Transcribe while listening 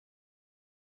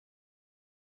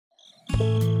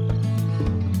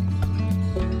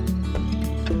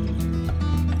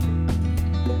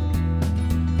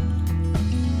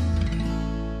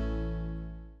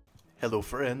Hello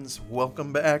friends,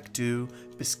 welcome back to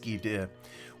Beskidy.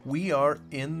 We are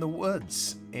in the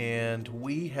woods and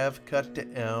we have cut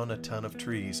down a ton of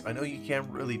trees. I know you can't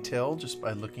really tell just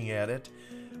by looking at it,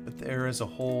 but there is a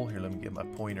whole, here let me get my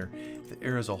pointer.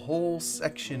 There is a whole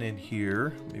section in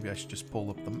here, maybe I should just pull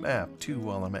up the map too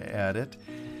while I'm at it.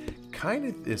 Kind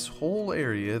of this whole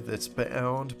area that's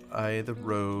bound by the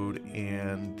road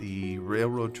and the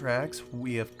railroad tracks.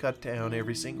 We have cut down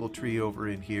every single tree over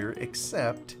in here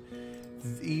except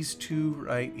these two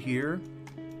right here.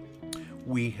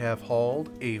 We have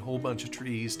hauled a whole bunch of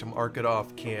trees to market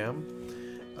off cam.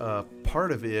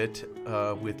 Part of it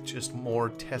with just more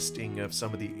testing of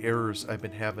some of the errors I've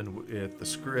been having with the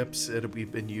scripts that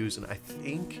we've been using. I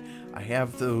think I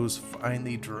have those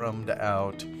finally drummed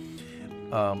out.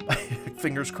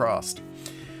 Fingers crossed.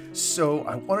 So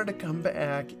I wanted to come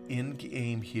back in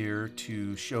game here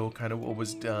to show kind of what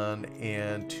was done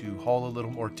and to haul a little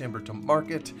more timber to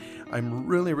market. I'm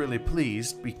really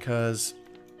pleased because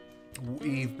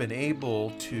we've been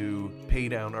able to pay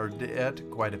down our debt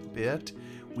quite a bit.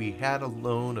 We had a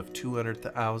loan of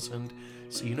 $200,000.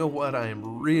 So you know what? I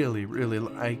am really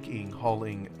liking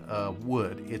hauling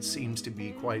wood. It seems to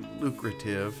be quite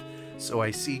lucrative. So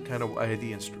I see kind of why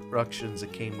the instructions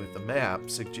that came with the map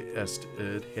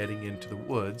suggested heading into the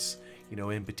woods, you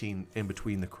know, in between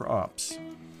the crops.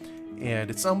 And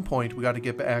at some point we got to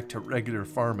get back to regular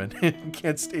farming.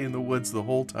 Can't stay in the woods the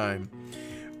whole time.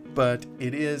 But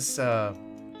it is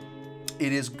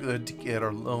good to get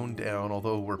our loan down,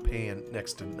 although we're paying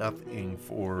next to nothing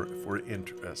for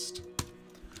interest.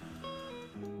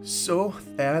 So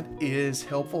that is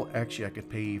helpful. Actually, I could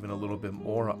pay even a little bit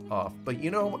more off. But you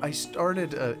know, I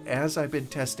started, as I've been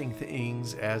testing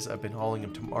things, as I've been hauling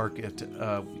them to market,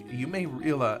 you may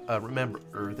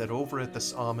remember that over at the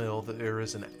sawmill there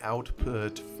is an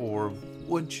output for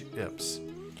wood chips.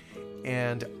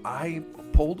 And I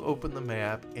pulled open the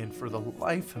map, and for the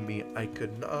life of me, I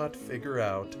could not figure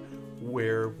out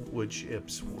where wood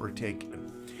chips were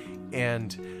taken.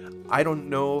 And I don't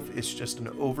know if it's just an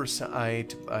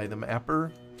oversight by the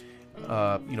mapper.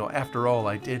 You know, after all,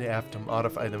 I did have to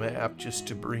modify the map just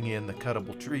to bring in the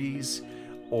cuttable trees,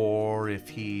 or if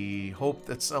he hoped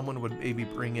that someone would maybe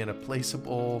bring in a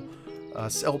placeable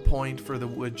sell point for the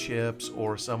wood chips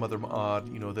or some other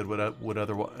mod, you know, that would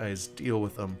otherwise deal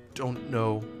with them. Don't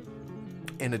know,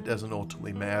 and it doesn't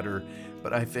ultimately matter.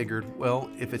 But I figured, well,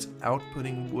 if it's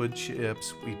outputting wood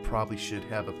chips, we probably should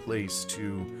have a place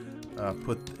to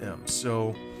put them.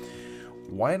 So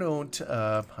why don't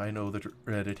I know that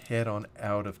Reddit head on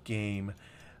out of game.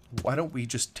 Why don't we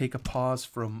just take a pause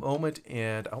for a moment,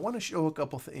 and I want to show a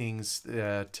couple things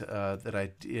that that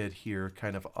I did here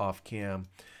kind of off cam.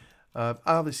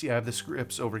 Obviously I have the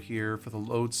scripts over here for the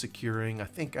load securing. I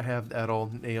think I have that all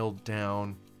nailed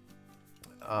down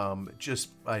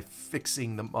just by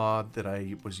fixing the mod that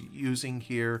I was using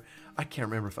here. I can't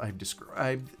remember if I've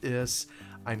described this.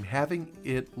 I'm having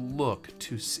it look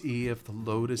to see if the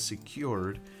load is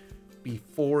secured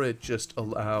before it just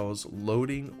allows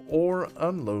loading or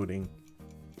unloading.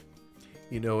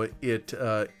 You know,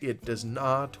 it does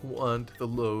not want the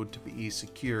load to be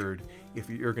secured if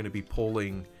you're going to be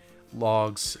pulling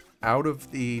logs out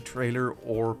of the trailer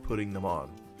or putting them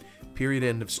on. Period,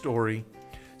 end of story.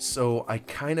 So I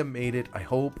kind of made it, I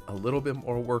hope, a little bit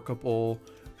more workable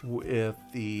with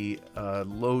the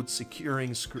load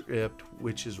securing script,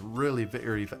 which is really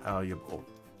very valuable.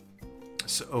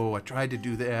 So I tried to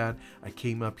do that. I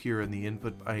came up here in the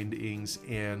input bindings,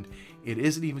 and it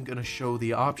isn't even going to show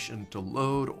the option to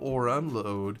load or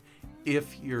unload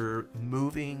if you're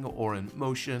moving or in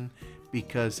motion,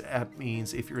 because that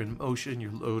means if you're in motion,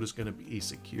 your load is going to be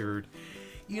secured.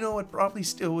 You know, it probably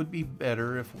still would be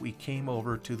better if we came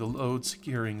over to the load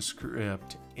securing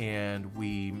script and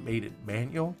we made it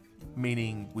manual,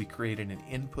 meaning we created an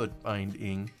input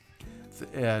binding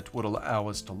that would allow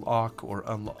us to lock or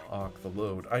unlock the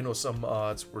load. I know some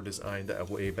mods were designed that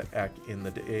way back in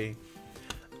the day,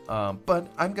 but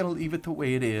I'm going to leave it the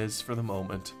way it is for the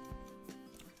moment,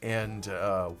 and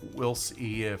we'll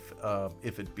see if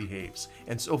it behaves.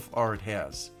 And so far it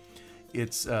has.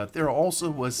 It's there also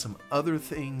was some other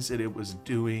things that it was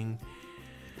doing.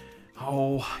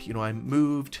 Oh, you know, I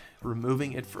moved,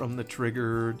 removing it from the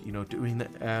trigger, you know, doing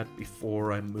that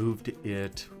before I moved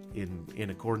it in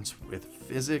accordance with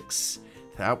physics.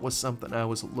 That was something I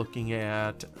was looking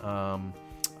at.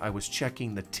 I was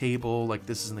checking the table, like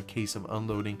this is in the case of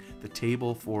unloading, the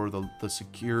table for the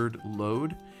secured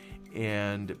load.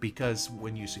 And because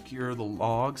when you secure the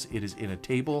logs, it is in a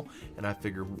table, and I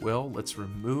figured, well, let's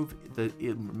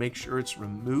make sure it's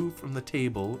removed from the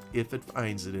table if it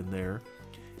finds it in there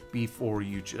before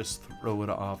you just throw it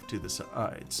off to the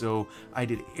side. So I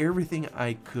did everything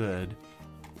I could,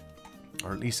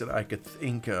 or at least that I could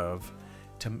think of,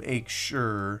 to make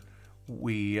sure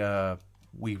we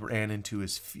ran into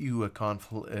as few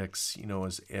conflicts,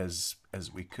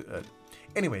 as we could.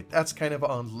 Anyway, that's kind of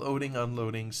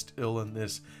unloading still in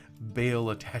this bale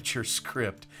attacher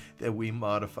script that we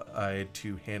modified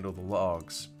to handle the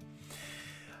logs.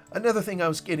 Another thing I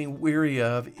was getting weary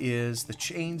of is the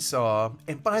chainsaw.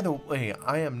 And by the way,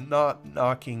 I am not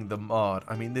knocking the mod.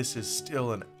 I mean, this is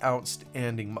still an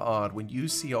outstanding mod. When you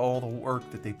see all the work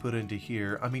that they put into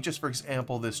here, I mean, just for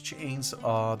example, this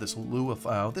chainsaw, this Lua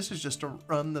file, this is just to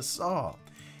run the saw.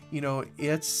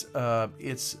 It's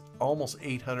almost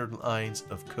 800 lines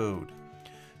of code.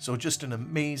 So just an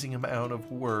amazing amount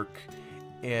of work.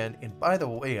 And by the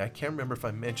way, I can't remember if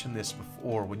I mentioned this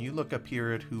before. When you look up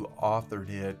here at who authored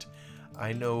it,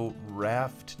 I know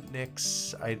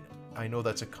Raftnix, I know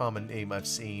that's a common name I've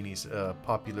seen. He's a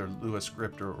popular Lua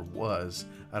scripter, or was.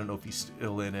 I don't know if he's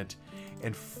still in it.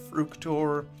 And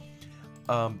Fructor,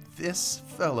 this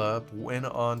fella went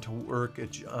on to work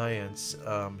at Giants.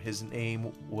 His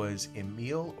name was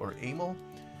Emil.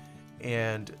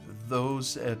 And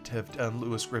those that have done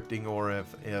Lua scripting or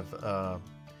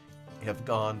have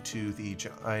gone to the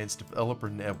Giants Developer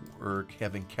Network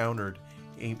have encountered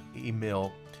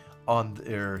Emil on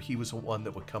there. He was the one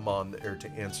that would come on there to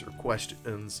answer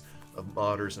questions of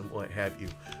modders and what have you.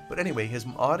 But anyway, his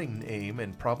modding name,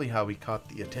 and probably how he caught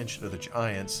the attention of the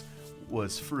Giants,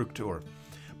 was Fructor.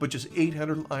 But just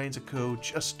 800 lines of code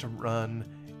just to run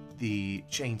the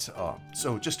chainsaw.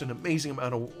 So just an amazing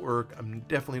amount of work. I'm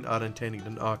definitely not intending to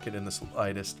knock it in the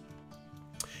slightest.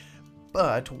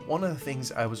 But one of the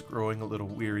things I was growing a little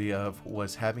weary of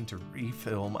was having to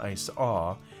refill my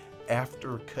saw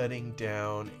after cutting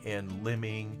down and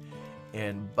limbing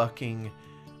and bucking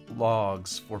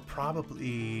logs for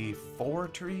probably 4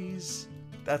 trees.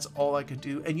 That's all I could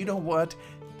do. And you know what?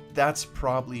 That's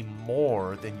probably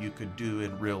more than you could do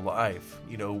in real life,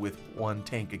 with 1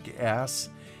 tank of gas.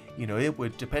 It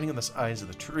would, depending on the size of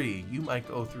the tree, you might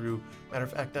go through, matter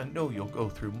of fact, I know you'll go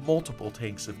through multiple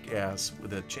tanks of gas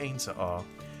with a chainsaw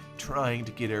trying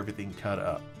to get everything cut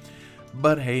up.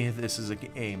 But hey, this is a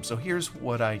game. So here's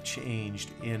what I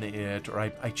changed in it, or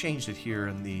I changed it here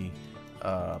in the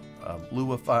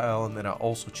Lua file, and then I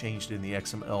also changed it in the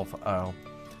XML file.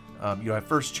 I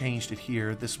first changed it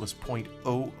here. This was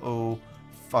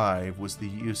 0.005 was the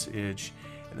usage.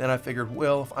 And then I figured,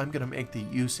 well, if I'm going to make the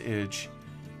usage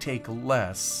take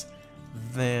less,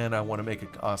 then I want to make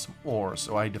it cost more.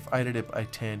 So I divided it by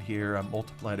 10 here. I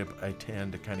multiplied it by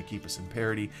 10 to kind of keep us in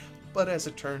parity. But as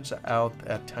it turns out,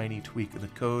 that tiny tweak of the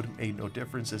code made no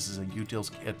difference. This is a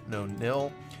utils get no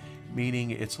nil,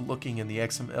 meaning it's looking in the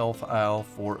XML file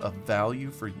for a value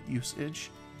for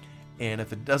usage. And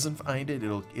if it doesn't find it,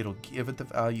 it'll give it the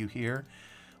value here.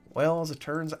 Well, as it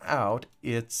turns out,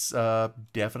 it's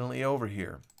definitely over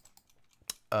here.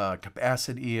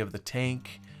 Capacity of the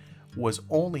tank was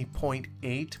only 0.8.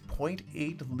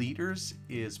 0.8 liters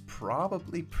is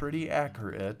probably pretty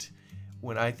accurate.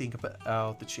 When I think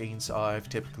about the chainsaw I've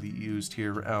typically used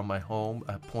here around my home,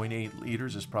 0.8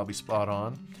 liters is probably spot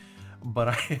on.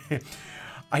 But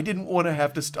I didn't want to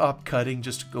have to stop cutting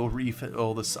just to go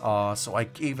refill the saw, so I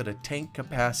gave it a tank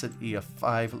capacity of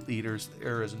 5 liters.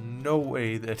 There is no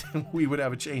way that we would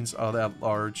have a chainsaw that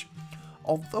large.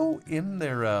 Although in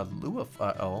their Lua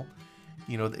file,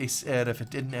 they said if it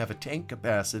didn't have a tank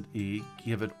capacity,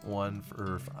 give it 1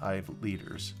 for 5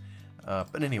 liters.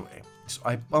 But anyway, so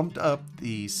I bumped up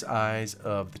the size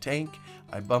of the tank,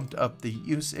 I bumped up the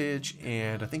usage,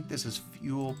 and I think this is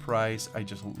fuel price. I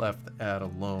just left that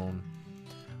alone.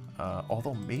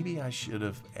 Although maybe I should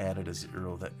have added a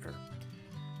 0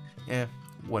 there.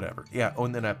 Whatever. Yeah,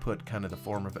 and then I put kind of the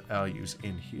former values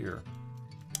in here.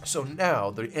 So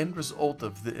now the end result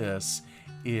of this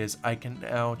is I can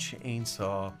now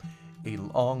chainsaw a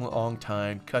long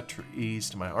time, cut trees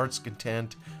to my heart's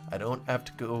content. I don't have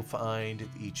to go find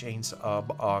the chainsaw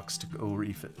box to go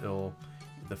refill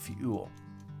the fuel.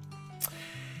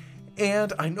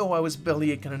 And I know I was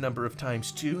bellyaching a number of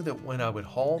times too that when I would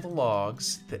haul the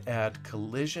logs that add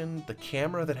collision, the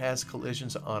camera that has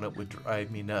collisions on it would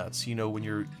drive me nuts.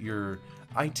 When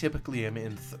I typically am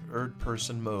in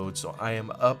 3rd-person mode, so I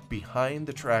am up behind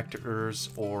the tractors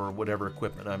or whatever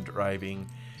equipment I'm driving,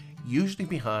 usually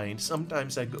behind.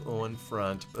 Sometimes I go in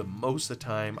front, but most of the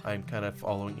time I'm kind of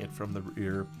following it from the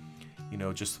rear. you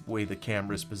know, just the way the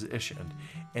camera is positioned.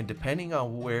 And depending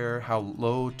on how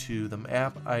low to the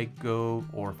map I go,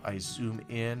 or if I zoom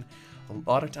in, a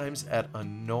lot of times that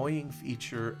annoying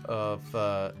feature of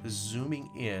zooming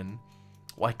in,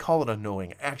 well, I call it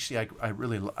annoying. Actually, I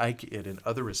really like it in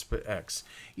other respects.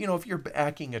 You know, if you're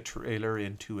backing a trailer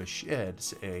into a shed,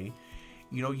 say,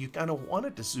 you know, you kind of want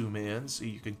it to zoom in so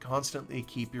you can constantly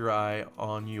keep your eye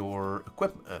on your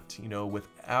equipment, you know,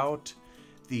 without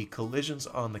the collisions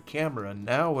on the camera.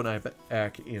 Now when I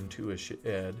back into a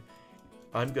shed,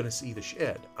 I'm going to see the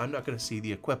shed. I'm not going to see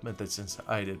the equipment that's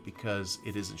inside it because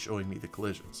it isn't showing me the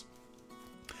collisions.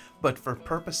 But for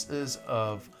purposes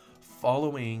of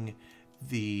following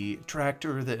the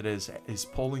tractor that is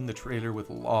pulling the trailer with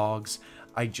logs,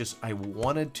 I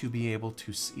wanted to be able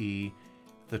to see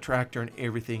the tractor and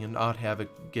everything and not have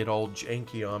it get all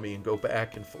janky on me and go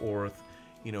back and forth,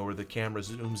 you know, where the camera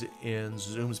zooms in,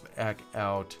 zooms back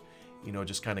out, you know,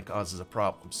 just kind of causes a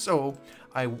problem. So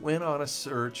I went on a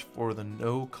search for the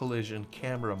no collision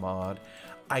camera mod.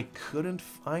 I couldn't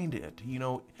find it. You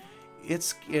know,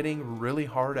 it's getting really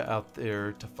hard out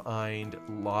there to find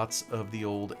lots of the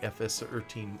old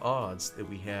FS13 mods that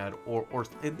we had, or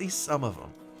at least some of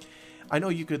them. I know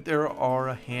there are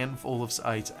a handful of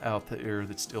sites out there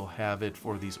that still have it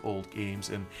for these old games,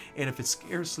 and if it's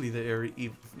scarcely there,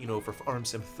 you know, for Farm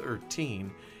Sim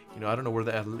 13, you know, I don't know where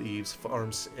that leaves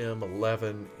Farm Sim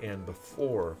 11 and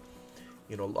before.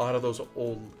 You know, a lot of those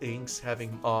old links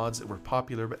having mods that were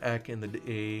popular back in the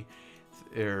day,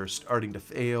 they're starting to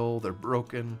fail, they're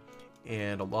broken,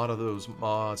 and a lot of those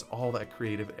mods, all that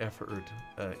creative effort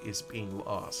is being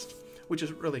lost, which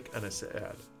is really kind of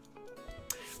sad.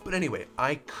 But anyway,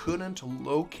 I couldn't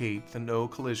locate the no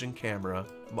collision camera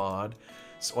mod,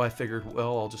 so I figured,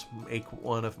 well, I'll just make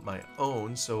one of my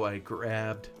own. So I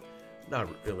grabbed, not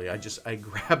really, I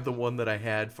grabbed the one that I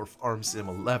had for Farm Sim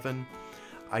 11.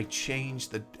 I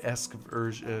changed the desk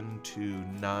version to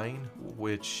 9,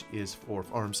 which is for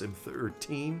Farm Sim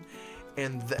 13.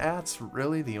 And that's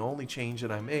really the only change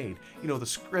that I made. You know, the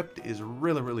script is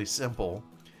really, really simple.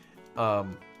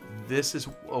 This is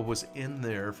what was in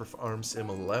there for Farm Sim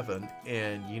 11,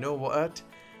 and you know what?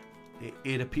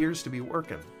 It appears to be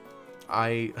working.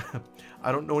 I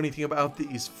don't know anything about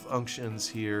these functions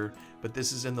here, but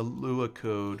this is in the Lua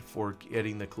code for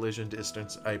getting the collision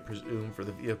distance, I presume, for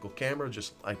the vehicle camera,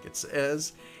 just like it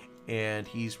says, and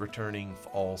he's returning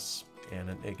false and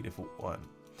a -1.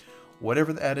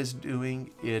 Whatever that is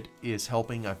doing, it is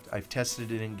helping. I've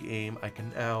tested it in game. I can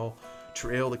now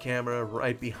trail the camera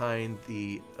right behind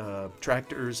the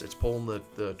tractors. It's pulling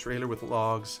the trailer with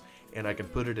logs, and I can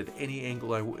put it at any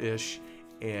angle I wish,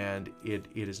 and it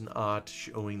is not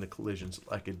showing the collisions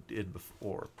like it did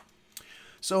before.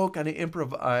 So kind of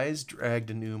improvised,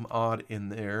 dragged a new mod in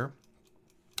there,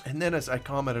 and then as I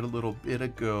commented a little bit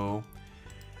ago,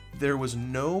 there was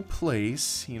no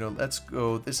place, you know, let's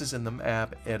go, this is in the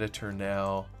map editor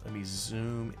now. Let me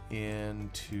zoom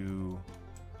into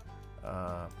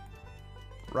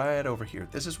right over here.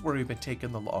 This is where we've been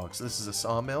taking the logs. This is a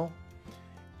sawmill,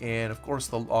 and of course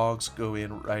the logs go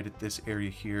in right at this area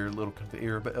here. Little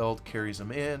conveyor belt carries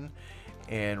them in,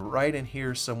 and right in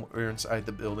here somewhere inside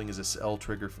the building is a sell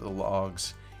trigger for the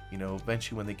logs. You know,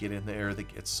 eventually when they get in there, they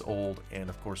get sold, and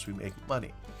of course we make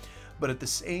money. But at the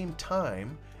same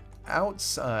time,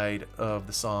 outside of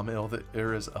the sawmill,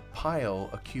 there is a pile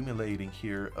accumulating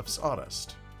here of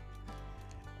sawdust.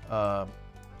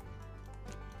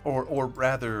 Or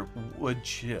rather, wood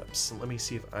chips. Let me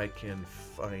see if I can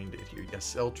find it here. Yes,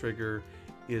 cell trigger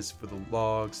is for the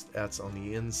logs. That's on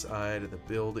the inside of the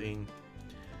building.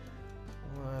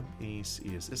 Let me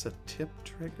see. Is this a tip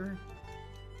trigger?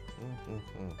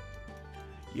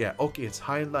 Yeah, okay, it's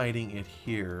highlighting it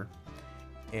here.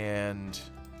 And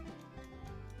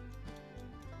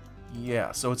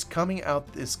yeah, so it's coming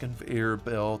out this conveyor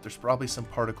belt. There's probably some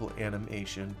particle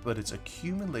animation, but it's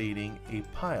accumulating a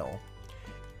pile.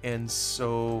 And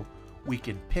so we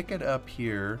can pick it up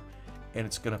here, and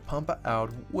it's going to pump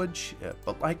out wood chip.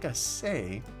 But like I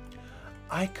say,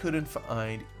 I couldn't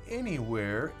find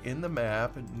anywhere in the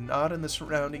map, not in the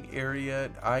surrounding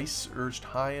area. I searched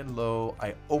high and low.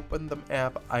 I opened the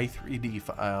map i3D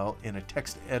file in a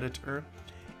text editor,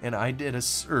 and I did a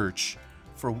search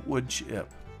for wood chip.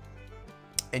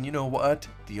 And you know what?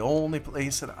 The only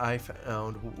place that I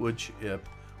found wood chip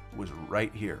was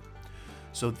right here.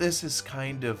 So this is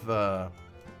kind of,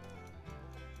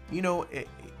 you know,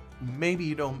 maybe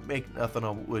you don't make nothing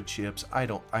on wood chips. I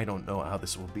don't know how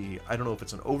this will be. I don't know if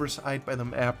it's an oversight by the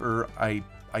mapper. I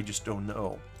just don't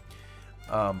know.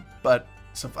 But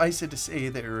suffice it to say,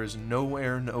 there is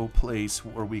nowhere, no place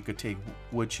where we could take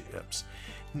wood chips.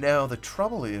 Now the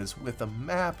trouble is with a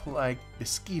map like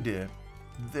Beskidy,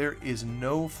 there is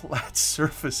no flat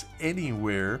surface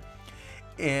anywhere,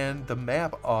 and the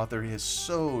map author is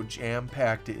so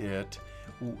jam-packed it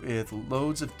with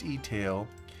loads of detail.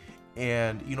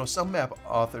 And you know, some map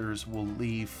authors will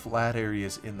leave flat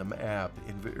areas in the map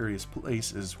in various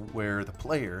places where the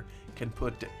player can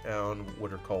put down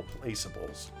what are called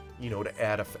placeables, you know, to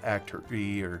add a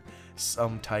factory or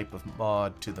some type of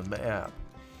mod to the map.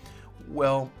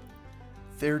 Well,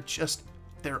 there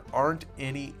aren't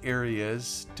any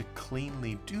areas to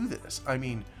cleanly do this. I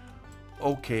mean,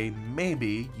 okay,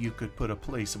 maybe you could put a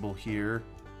placeable here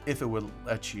if it would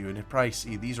let you, and it probably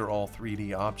see these are all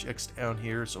 3D objects down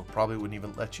here, so probably wouldn't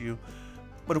even let you.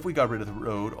 But if we got rid of the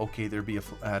road, okay, there'd be a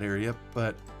flat area.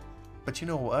 But you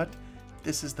know what?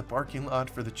 This is the parking lot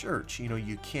for the church. You know,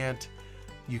 you can't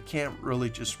really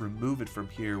just remove it from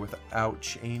here without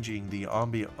changing the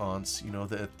ambiance, you know,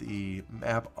 that the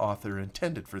map author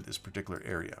intended for this particular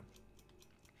area.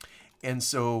 And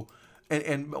so,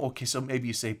 and okay, so maybe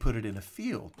you say put it in a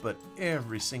field, but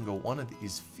every single one of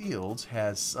these fields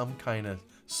has some kind of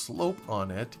slope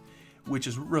on it, which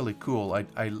is really cool.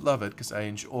 I love it because I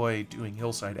enjoy doing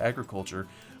hillside agriculture.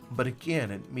 But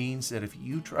again, it means that if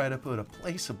you try to put a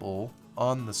placeable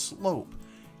on the slope,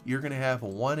 you're going to have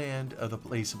one end of the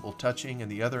placeable touching and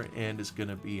the other end is going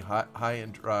to be high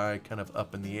and dry, kind of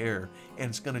up in the air, and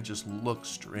it's going to just look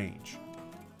strange.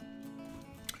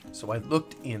 So I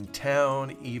looked in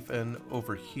town, even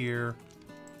over here.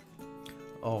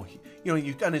 Oh, you know,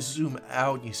 you kind of zoom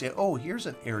out and you say, oh, here's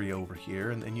an area over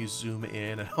here, and then you zoom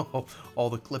in and all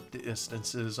the clip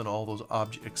distances and all those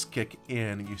objects kick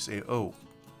in and you say, oh,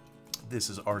 this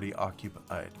is already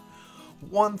occupied.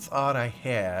 One thought I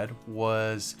had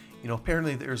was, you know,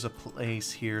 apparently there's a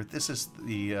place here. This is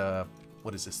the,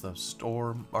 what is this, the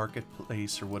store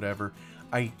marketplace or whatever.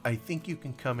 I think you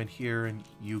can come in here and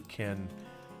you can,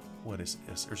 what is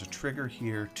this? There's a trigger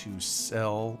here to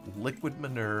sell liquid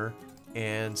manure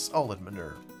and solid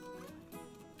manure.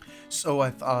 So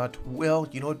I thought, well,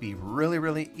 you know, it'd be really,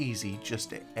 really easy just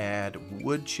to add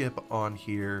wood chip on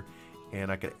here,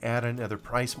 and I could add another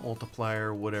price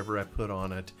multiplier, whatever I put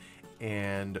on it,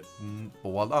 and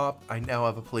voila, I now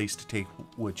have a place to take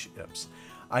wood chips.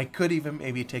 I could even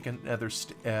maybe take another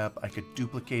step. I could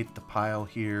duplicate the pile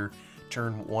here,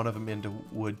 turn one of them into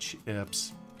wood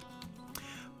chips.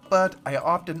 But I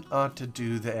opted not to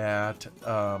do that.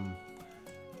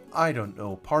 I don't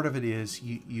know. Part of it is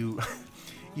you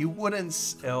wouldn't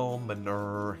sell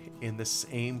manure in the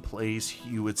same place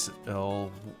you would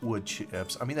sell wood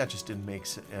chips. I mean, that just didn't make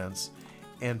sense.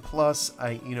 And plus,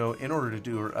 you know, in order to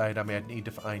do it right, I mean, I'd need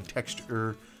to find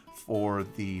texture for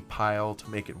the pile to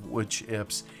make it wood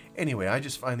chips. Anyway, I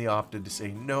just finally opted to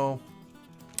say, no,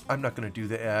 I'm not going to do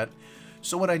that.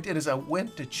 So what I did is I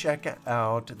went to check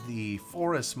out the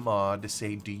forest mod to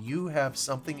say, do you have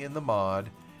something in the mod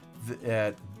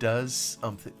that does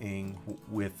something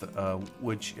with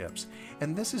wood chips?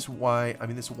 And this is why, I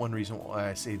mean, this is one reason why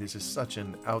I say this is such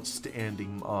an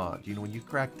outstanding mod. You know, when you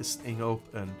crack this thing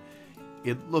open,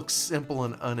 it looks simple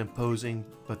and unimposing,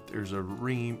 but there's a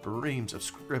reams of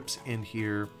scripts in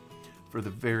here for the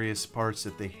various parts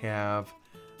that they have,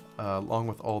 along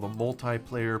with all the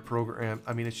multiplayer program.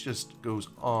 I mean, it just goes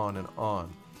on and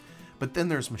on. But then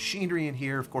there's machinery in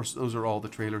here. Of course, those are all the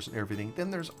trailers and everything.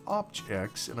 Then there's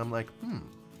objects, and I'm like,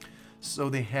 So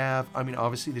they have, I mean,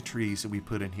 obviously the trees that we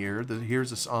put in here.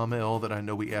 Here's a sawmill that I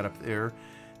know we add up there.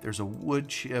 There's a wood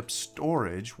chip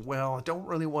storage. Well, I don't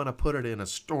really want to put it in a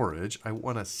storage. I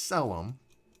want to sell them.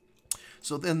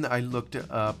 So then I looked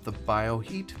up the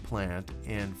bioheat plant,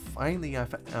 and finally I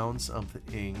found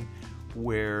something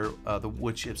where the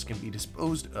wood chips can be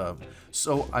disposed of.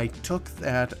 So I took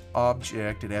that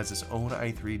object, it has its own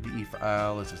i3D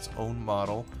file, as its own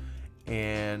model,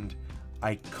 and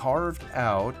I carved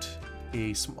out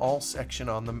a small section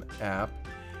on the map.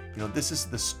 You know, this is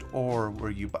the store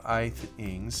where you buy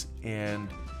things, and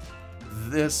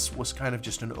this was kind of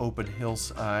just an open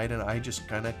hillside, and I just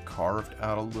kind of carved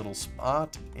out a little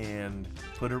spot and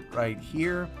put it right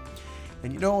here.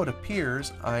 And you know, it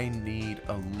appears I need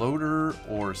a loader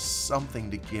or something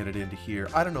to get it into here.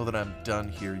 I don't know that I'm done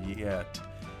here yet.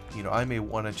 You know, I may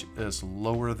want to just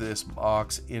lower this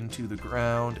box into the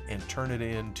ground and turn it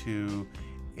into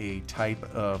a type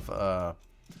of,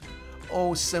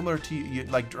 similar to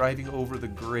like driving over the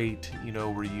grate, you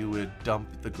know, where you would dump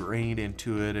the grain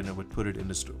into it and it would put it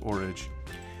into storage,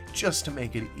 just to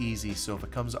make it easy. So if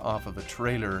it comes off of a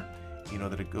trailer, you know,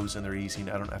 that it goes in there easy and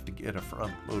I don't have to get a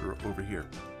front loader over here.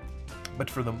 But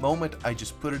for the moment, I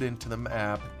just put it into the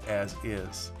map as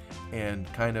is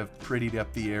and kind of prettied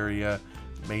up the area,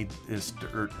 made this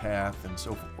dirt path and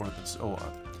so forth and so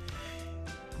on.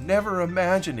 Never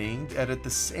imagining that at the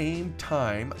same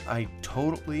time I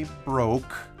totally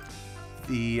broke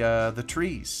the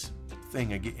trees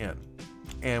thing again.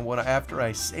 And after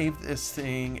I saved this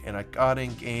thing and I got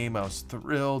in game, I was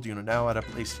thrilled. You know, now I had a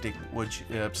place to take wood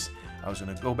chips. I was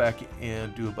going to go back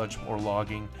in, do a bunch more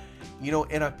logging. You know,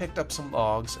 and I picked up some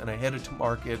logs and I headed to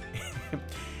market.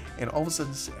 And all of a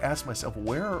sudden asked myself,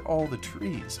 where are all the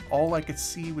trees? All I could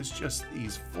see was just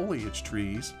these foliage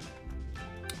trees.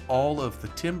 All of the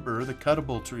timber, the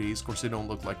cuttable trees, of course they don't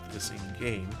look like this in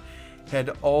game,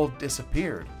 had all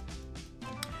disappeared.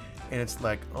 And it's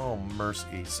like, oh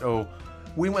mercy. So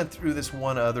we went through this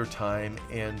one other time,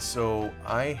 and so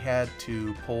I had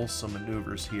to pull some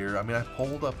maneuvers here. I mean, I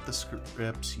pulled up the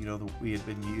scripts, you know, that we had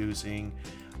been using.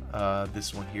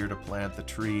 This one here to plant the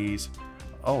trees.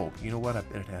 Oh, you know what? I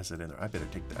bet it has it in there. I better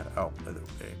take that out, by the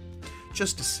way.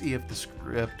 Just to see if the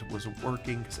script was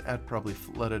working, because that probably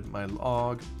flooded my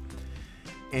log.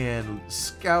 And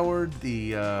scoured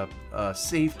the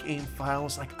save game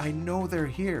files. Like, I know they're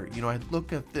here. You know, I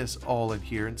look at this all in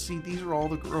here and see these are all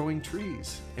the growing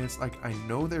trees. And it's like, I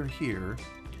know they're here.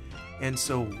 And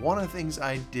so one of the things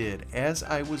I did as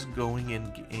I was going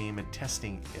in game and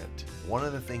testing it, one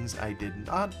of the things I did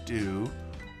not do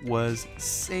was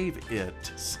save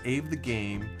the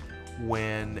game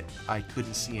when I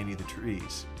couldn't see any of the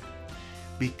trees.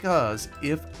 Because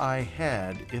if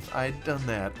I'd done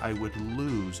that, I would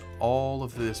lose all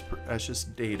of this precious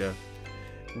data,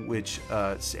 which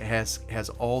has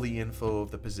all the info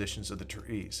of the positions of the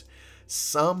trees.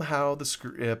 Somehow the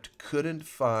script couldn't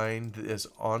find this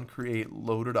onCreate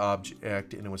loaded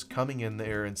object, and it was coming in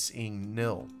there and seeing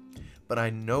nil. But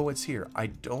I know it's here. I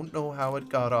don't know how it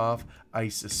got off. I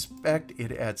suspect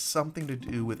it had something to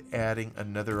do with adding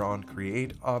another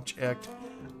onCreate object.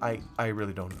 I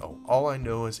really don't know. All I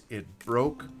know is it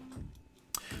broke.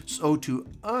 So to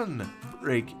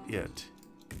unbreak it,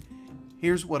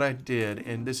 here's what I did,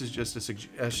 and this is just a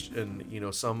suggestion, you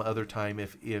know, some other time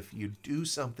if you do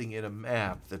something in a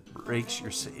map that breaks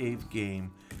your save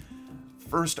game,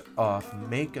 first off,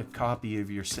 make a copy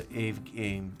of your save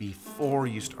game before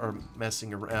you start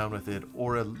messing around with it,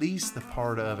 or at least the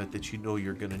part of it that you know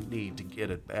you're going to need to get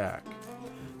it back.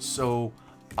 So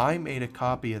I made a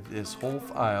copy of this whole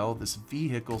file, this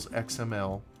vehicles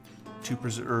XML, to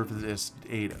preserve this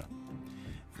data.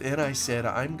 Then I said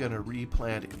I'm going to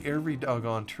replant every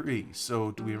doggone tree.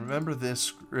 So do we remember this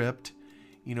script?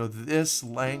 You know, this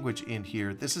language in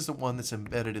here, this is the one that's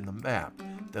embedded in the map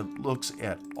that looks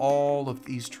at all of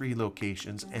these tree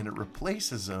locations and it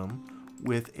replaces them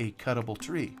with a cuttable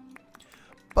tree.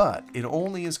 But it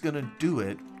only is going to do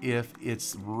it if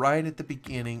it's right at the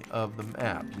beginning of the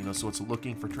map. You know, so it's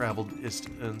looking for travel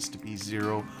distance to be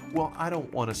 0. Well, I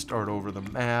don't want to start over the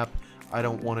map. I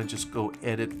don't want to just go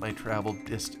edit my travel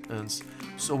distance.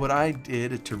 So what I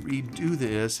did to redo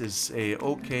this is say,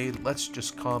 okay, let's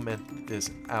just comment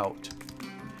this out.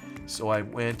 So I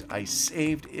went, I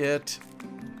saved it,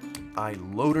 I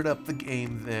loaded up the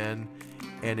game then,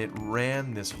 and it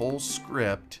ran this whole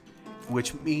script,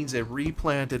 which means it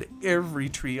replanted every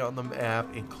tree on the map,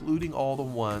 including all the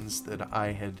ones that I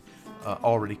had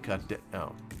already cut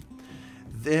down.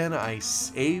 Then I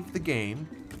saved the game,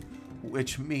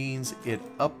 which means it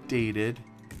updated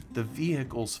the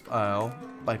vehicles file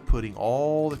by putting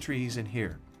all the trees in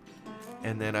here.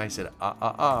 And then I said,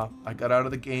 I got out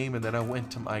of the game, and then I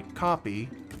went to my copy,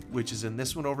 which is in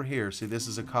this one over here. See, this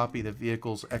is a copy of the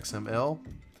vehicles XML.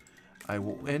 I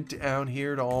went down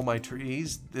here to all my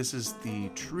trees. This is the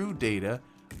true data.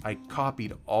 I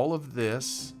copied all of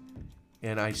this,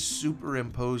 and I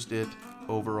superimposed it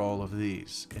over all of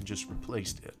these and just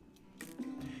replaced it.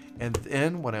 And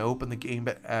then when I opened the game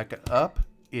back up,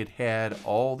 it had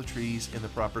all the trees in the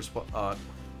proper spot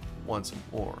once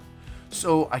more.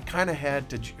 So I kind of had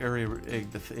to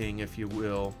jerry-rig the thing, if you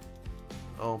will.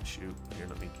 Oh, shoot. Here,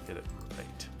 let me get it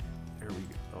right. There we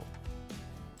go.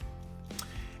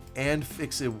 And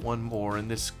fix it one more. And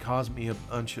this caused me a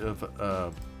bunch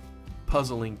of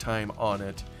puzzling time on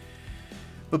it.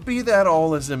 But be that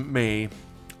all as it may,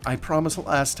 I promised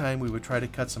last time we would try to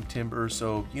cut some timber.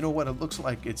 So, you know what? It looks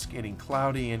like it's getting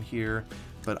cloudy in here.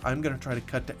 But I'm going to try to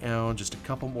cut down just a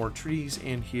couple more trees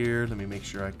in here. Let me make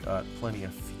sure I got plenty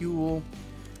of fuel.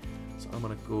 So I'm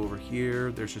going to go over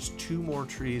here. There's just 2 more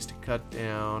trees to cut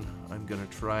down. I'm going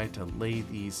to try to lay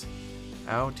these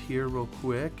out here real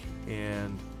quick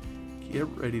and get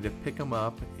ready to pick them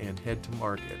up and head to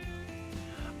market.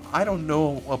 I don't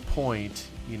know at what point,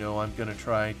 you know, I'm going to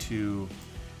try to...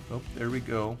 Oh, there we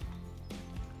go.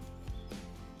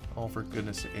 Oh, for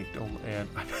goodness sake, don't land.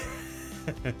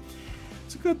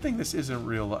 It's a good thing this isn't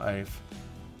real life.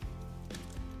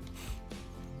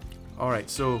 Alright,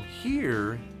 so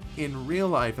here in real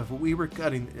life, if we were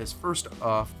cutting this, first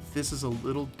off, this is a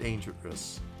little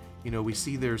dangerous. You know, we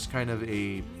see there's kind of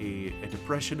a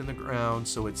depression in the ground,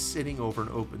 so it's sitting over an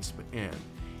open span.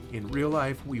 In real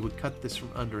life, we would cut this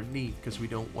from underneath because we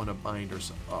don't want to bind our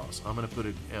saw. So I'm going to put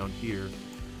it down here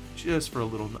just for a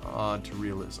little nod to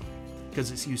realism.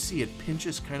 Because as you see, it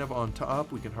pinches kind of on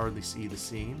top. We can hardly see the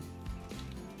seam.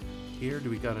 Here,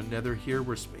 do we got another here?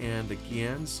 We're spanned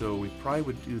again, so we probably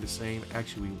would do the same.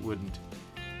 Actually, we wouldn't.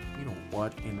 You know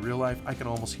what? In real life, I can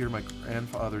almost hear my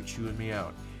grandfather chewing me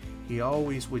out. He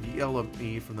always would yell at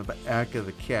me from the back of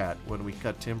the cat when we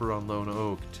cut timber on lone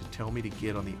oak to tell me to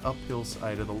get on the uphill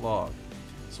side of the log.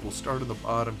 So we'll start on the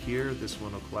bottom here. This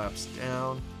one will collapse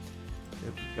down.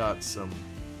 If we've got some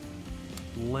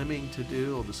limbing to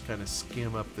do, I'll just kind of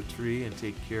skim up the tree and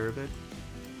take care of it.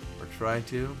 Or try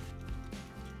to.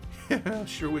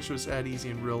 Sure wish it was that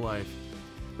easy in real life.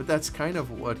 But that's kind of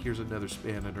what, here's another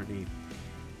span underneath.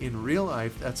 In real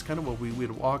life, that's kind of what we would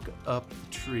walk up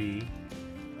the tree,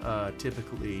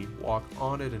 typically walk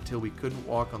on it until we couldn't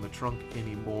walk on the trunk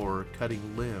anymore, cutting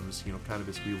limbs, you know, kind of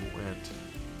as we went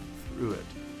through it.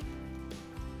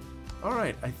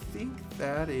 Alright, I think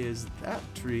that is that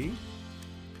tree.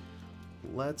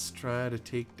 Let's try to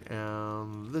take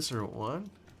down this one.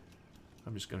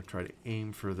 I'm just going to try to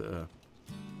aim for the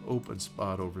open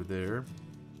spot over there.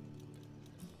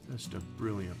 Just a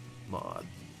brilliant mod.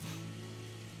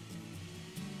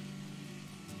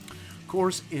 Of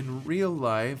course, in real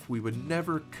life, we would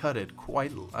never cut it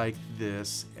quite like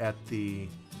this at the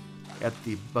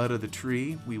butt of the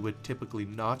tree. We would typically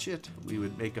notch it. We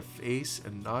would make a face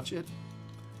and notch it.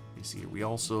 You see, we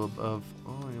also above.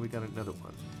 Oh, yeah, we got another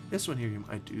one. This one here, you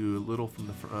might do a little from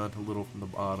the front, a little from the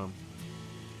bottom.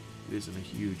 It isn't a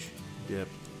huge dip.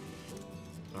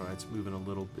 Alright, it's moving a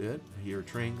little bit. I hear a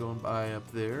train going by up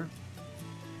there.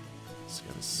 Just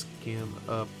gonna skim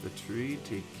up the tree,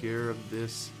 take care of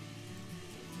this.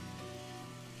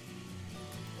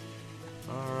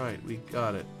 Alright, we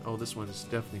got it. Oh, this one is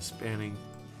definitely spanning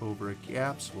over a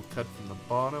gap, so we'll cut from the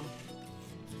bottom.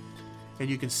 And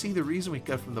you can see the reason we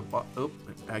cut from the bottom. Oh,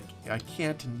 I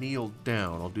can't kneel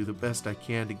down. I'll do the best I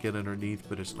can to get underneath,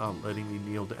 but it's not letting me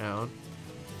kneel down.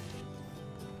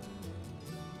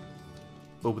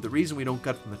 But the reason we don't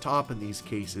cut from the top in these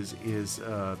cases is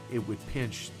it would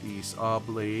pinch the saw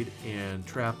blade and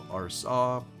trap our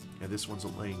saw. And this one's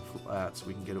laying flat, so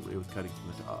we can get away with cutting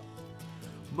from the top.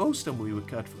 Most of them we would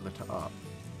cut from the top.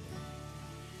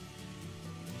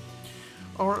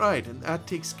 Alright, and that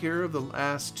takes care of the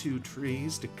last two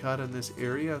trees to cut in this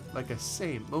area. Like I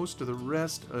say, most of the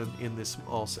rest in this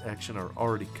small section are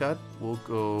already cut. We'll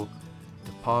go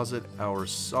deposit our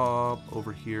saw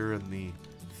over here in the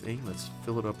thing. Let's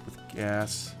fill it up with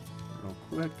gas real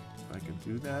quick, if I can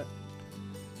do that.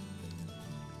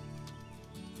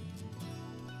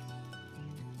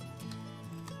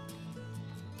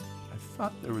 I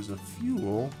thought there was a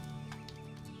fuel.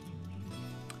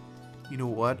 You know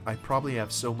what? I probably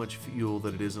have so much fuel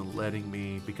that it isn't letting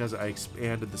me because I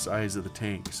expanded the size of the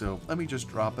tank. So let me just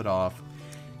drop it off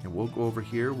and we'll go over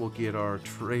here. We'll get our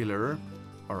trailer,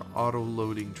 our auto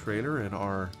loading trailer, and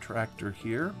our tractor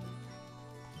here.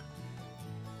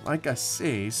 Like I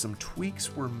say, some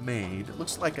tweaks were made. It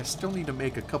looks like I still need to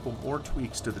make a couple more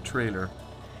tweaks to the trailer.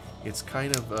 It's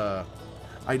kind of,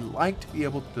 I'd like to be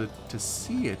able to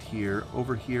see it here,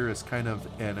 over here as kind of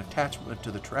an attachment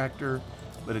to the tractor,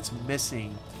 but it's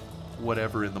missing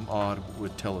whatever in the mod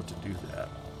would tell it to do that.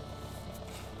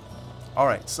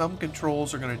 Alright, some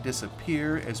controls are going to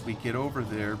disappear as we get over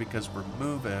there because we're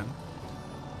moving,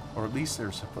 or at least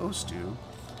they're supposed to.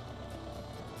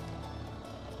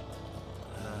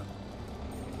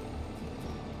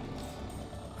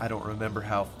 I don't remember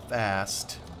how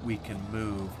fast we can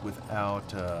move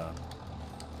without,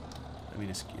 let me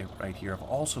just get right here. I've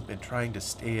also been trying to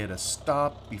stay at a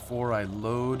stop before I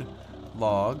load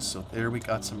logs. So there we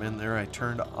got some in there. I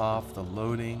turned off the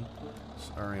loading.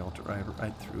 Sorry, I'll drive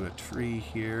right through a tree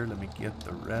here. Let me get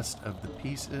the rest of the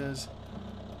pieces.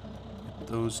 Get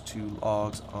those two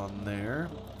logs on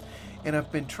there. And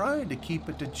I've been trying to keep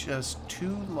it to just 2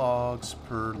 logs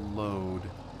per load.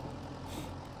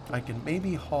 I can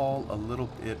maybe haul a little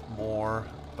bit more,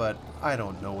 but I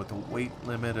don't know what the weight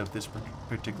limit of this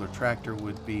particular tractor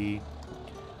would be.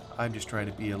 I'm just trying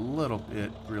to be a little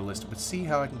bit realistic. But see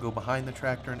how I can go behind the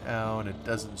tractor now and it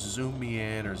doesn't zoom me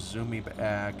in or zoom me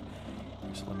back.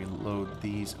 So let me load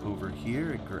these over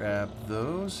here and grab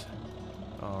those.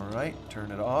 Alright,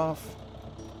 turn it off.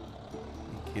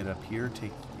 Get up here,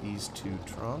 take these 2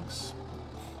 trunks.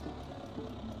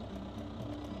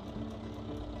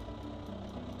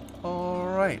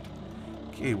 right.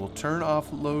 Okay, we'll turn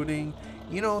off loading.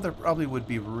 You know, there probably would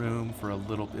be room for a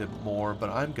little bit more, but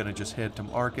I'm going to just head to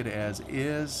market as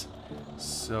is.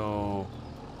 So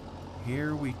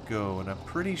here we go. And I'm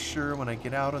pretty sure when I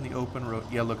get out on the open road,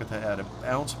 yeah, look at that. I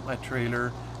bounced my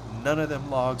trailer. None of them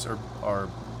logs are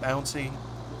bouncing.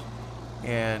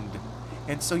 And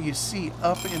so you see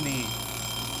up in the,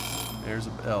 there's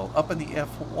a bell, up in the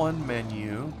F1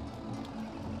 menu,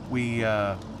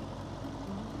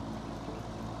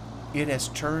 it has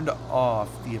turned off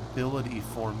the ability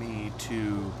for me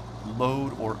to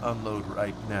load or unload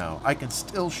right now. I can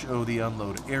still show the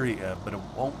unload area, but it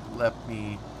won't let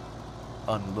me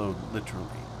unload literally.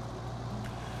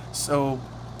 So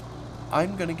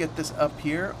I'm gonna get this up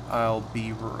here. I'll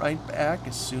be right back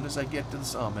as soon as I get to the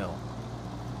sawmill.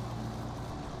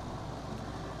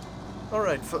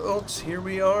 Alright folks, here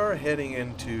we are heading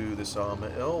into the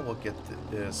sawmill. We'll get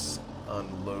this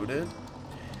unloaded.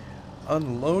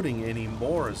 Unloading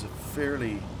anymore is a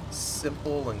fairly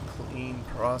simple and clean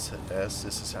process.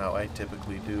 This is how I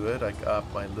typically do it. I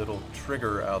got my little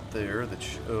trigger out there that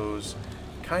shows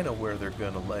kind of where they're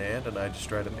going to land, and I just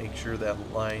try to make sure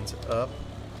that lines up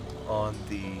on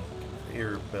the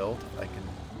conveyor belt. I can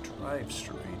drive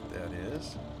straight, that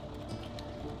is.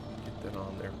 Get that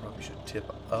on there. Probably should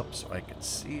tip up so I can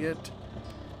see it.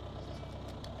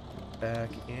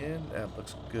 Back in. That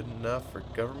looks good enough for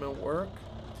government work.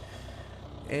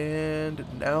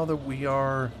 And now that we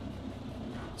are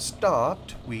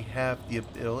stopped, we have the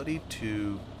ability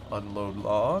to unload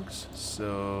logs.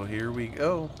 So here we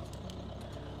go.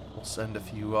 We'll send a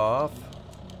few off.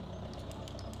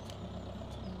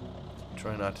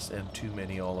 Try not to send too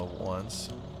many all at once,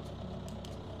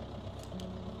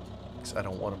 because I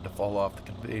don't want them to fall off the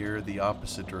conveyor the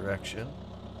opposite direction.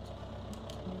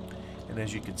 And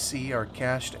as you can see, our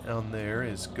cash down there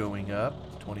is going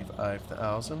up,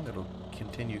 25,000. It'll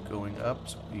continue going up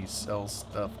so we sell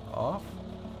stuff off.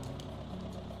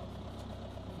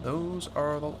 Those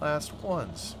are the last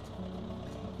ones.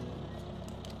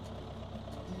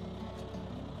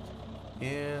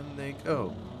 And they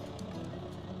go.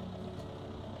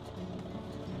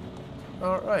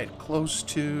 Alright, close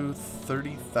to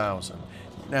 30,000.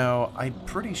 Now, I'm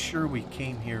pretty sure we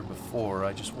came here before.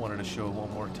 I just wanted to show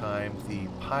one more time the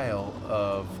pile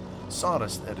of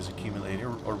sawdust that is accumulating,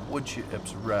 or wood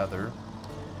chips rather,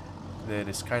 that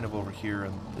is kind of over here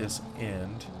on this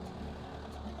end.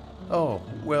 Oh,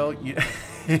 well, yeah.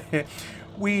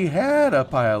 We had a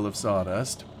pile of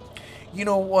sawdust. You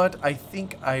know what? I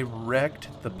think I wrecked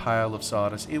the pile of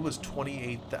sawdust. It was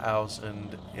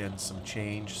 28,000 and some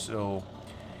change, so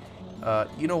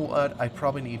you know what? I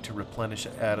probably need to replenish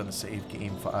that on the save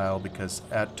game file, because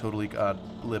that totally got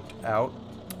blipped out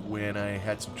when I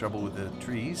had some trouble with the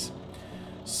trees.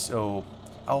 So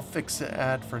I'll fix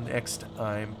that for next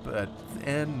time, but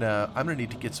then I'm going to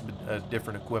need to get some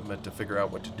different equipment to figure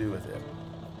out what to do with it.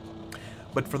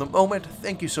 But for the moment,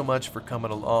 thank you so much for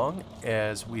coming along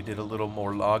as we did a little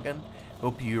more logging.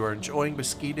 Hope you are enjoying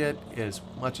Beskidy as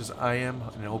much as I am,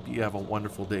 and I hope you have a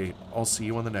wonderful day. I'll see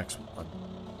you on the next one.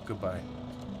 Goodbye.